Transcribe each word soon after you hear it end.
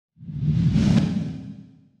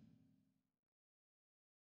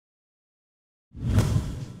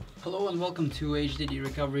Hello and welcome to HDD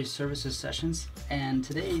Recovery Services Sessions, and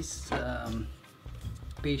today's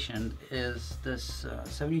patient is this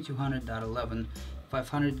 7200.11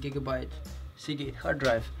 500 gigabyte Seagate hard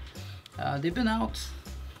drive. They've been out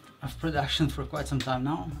of production for quite some time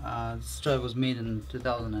now. This drive was made in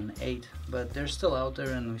 2008, but they're still out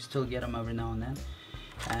there and we still get them every now and then.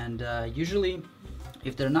 And usually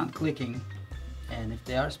if they're not clicking and if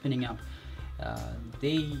they are spinning up,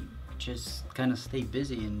 they just kind of stay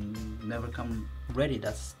busy and never come ready.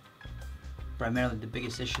 That's primarily the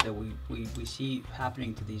biggest issue that we see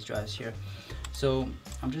happening to these drives here. So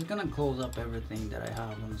I'm just gonna close up everything that I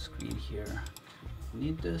have on the screen here.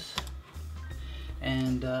 Need this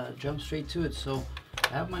and jump straight to it. So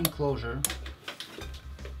I have my enclosure.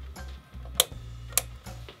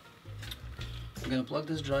 I'm gonna plug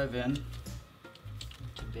this drive in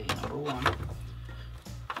to bay number 1,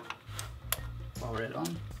 power it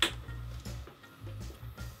on.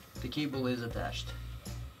 The cable is attached,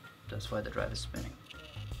 that's why the drive is spinning.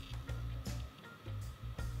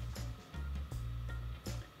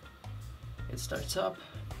 It starts up,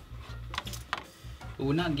 but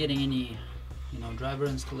we're not getting any driver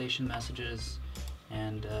installation messages.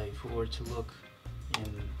 And if we were to look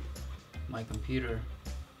in my computer,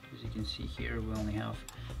 as you can see here, we only have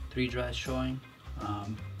 3 drives showing.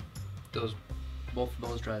 Both of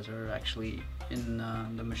those drives are actually in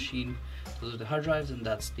the machine. Those are the hard drives, and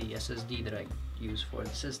that's the SSD that I use for the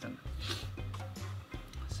system.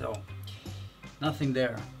 So nothing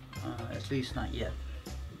there, at least not yet.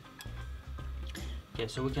 Okay,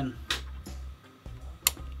 so we can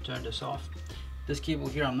turn this off. This cable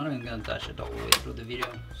here, I'm not even gonna touch it all the way through the video.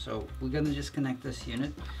 So we're gonna just connect this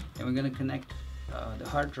unit, and we're gonna connect the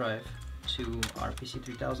hard drive to our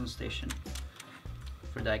PC3000 station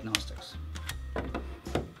for diagnostics.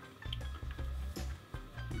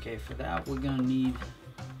 Okay, for that we're gonna need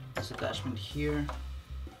this attachment here,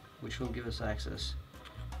 which will give us access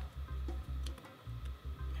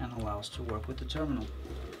and allow us to work with the terminal.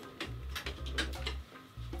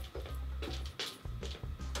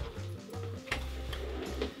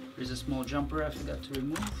 There's a small jumper I forgot to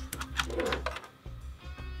remove.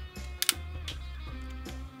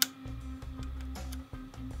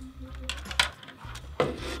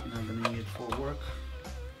 And I'm gonna need it for work.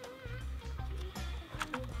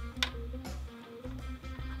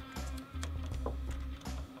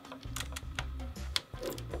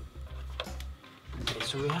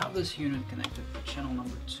 So we have this unit connected to channel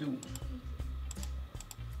number 2.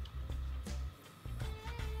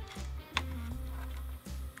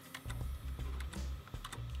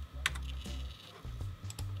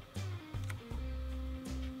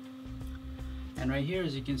 And right here,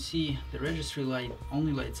 as you can see, the registry light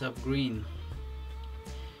only lights up green,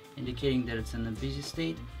 indicating that it's in a busy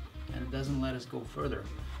state, and it doesn't let us go further.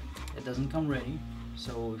 It doesn't come ready.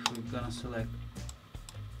 So if we're gonna select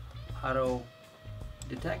auto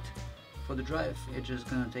detect for the drive, it's just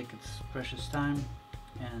gonna take its precious time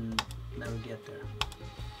and never get there.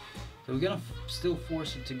 So we're gonna still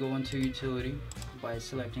force it to go into utility by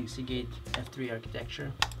selecting Seagate F3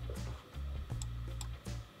 architecture.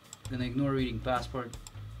 I'm gonna ignore reading passport,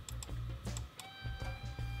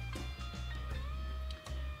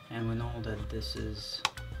 and we know that this is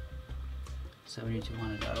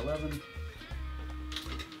 7200.11.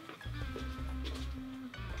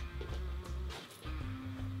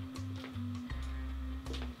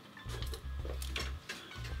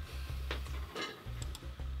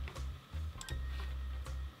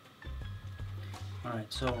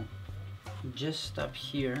 Alright, so just up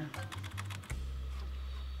here,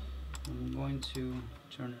 I'm going to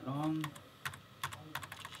turn it on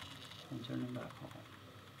and turn it back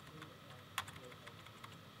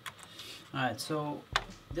on. Alright, so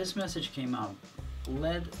this message came out.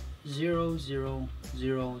 LED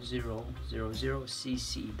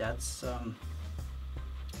 000000CC. That's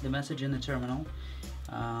the message in the terminal,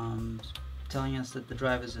 telling us that the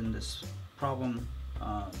drive is in this problem,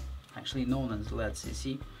 actually known as LED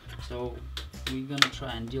CC. So we're gonna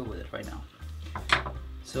try and deal with it right now.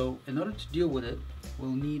 So in order to deal with it,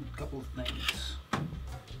 we'll need a couple of things.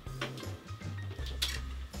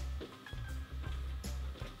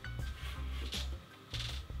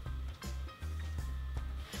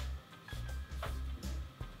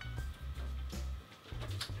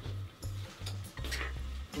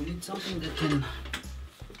 We need something that can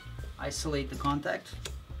isolate the contact.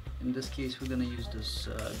 In this case, we're going to use this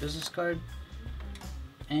business card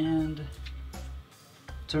and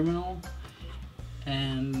terminal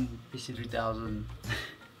and PC3000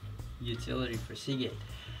 utility for Seagate.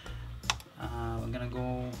 We're gonna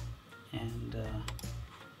go and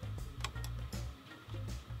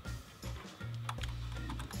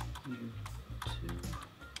U2.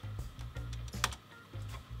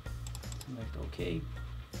 Select OK.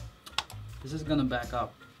 This is gonna back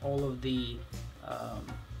up all of the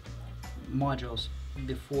modules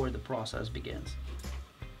before the process begins.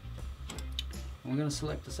 We're going to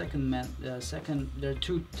select the second. There are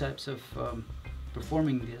two types of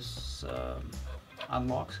performing this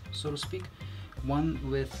unlocks, so to speak. One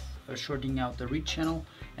with shorting out the read channel,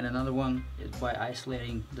 and another one is by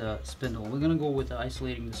isolating the spindle. We're going to go with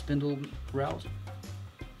isolating the spindle route.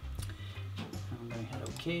 I'm going to hit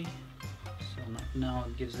OK. So now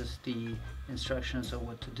it gives us the instructions of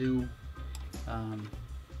what to do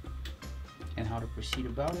and how to proceed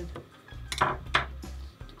about it.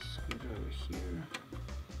 Screwdriver here.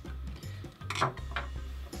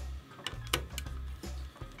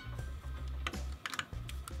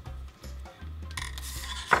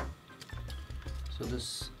 So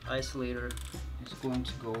this isolator is going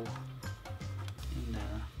to go in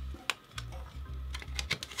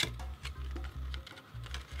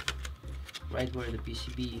right where the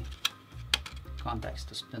PCB contacts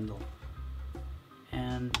the spindle,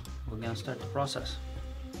 and we're going to start the process.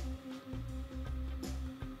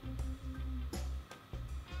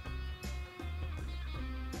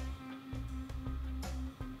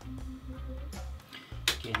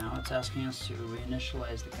 Okay, now it's asking us to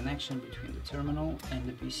reinitialize the connection between the terminal and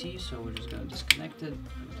the PC, so we're just going to disconnect it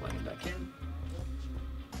and plug it back in.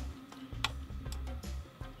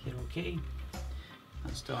 Hit OK.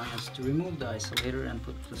 It's telling us to remove the isolator and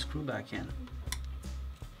put the screw back in.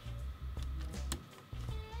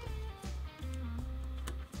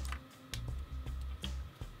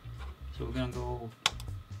 So we're going to go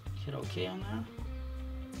hit OK on that.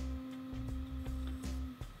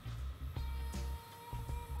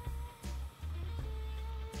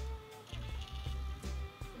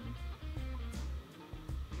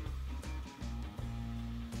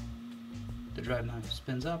 The drive now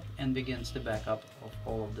spins up and begins the backup of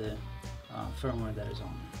all of the firmware that is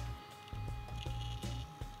on.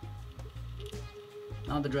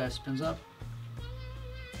 Now the drive spins up,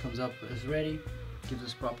 comes up as ready, gives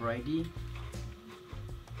us proper ID.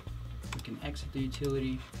 We can exit the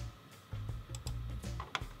utility,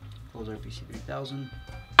 close our PC3000,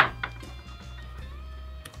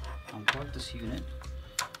 unplug this unit,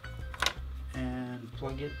 and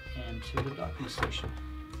plug it into the docking station.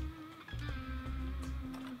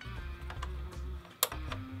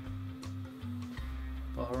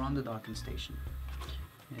 While we're on the docking station,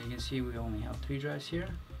 and you can see we only have 3 drives here.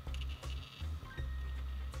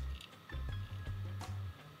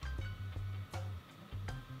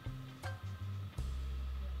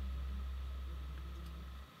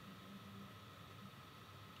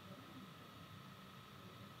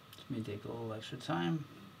 This may take a little extra time,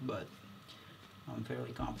 but I'm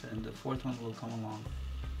fairly confident the 4th one will come along.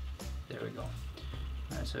 There we go.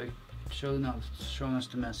 Alright, so showing us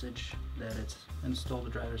the message that it's installed the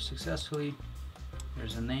driver successfully.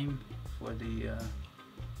 There's a name for the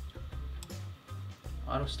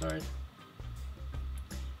auto start,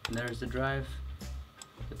 and there's the drive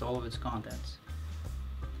with all of its contents.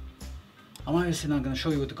 I'm obviously not going to show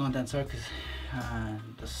you what the contents are because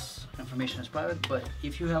this information is private, but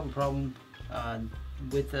if you have a problem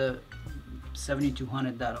with the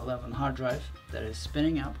 7200.11 hard drive that is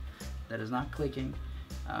spinning up, that is not clicking,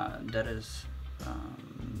 that is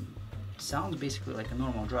sounds basically like a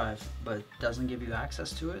normal drive but doesn't give you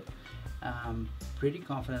access to it, I'm pretty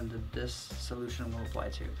confident that this solution will apply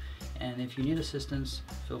to you. And if you need assistance,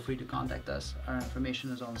 feel free to contact us. Our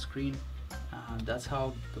information is on the screen. That's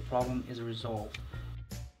how the problem is resolved.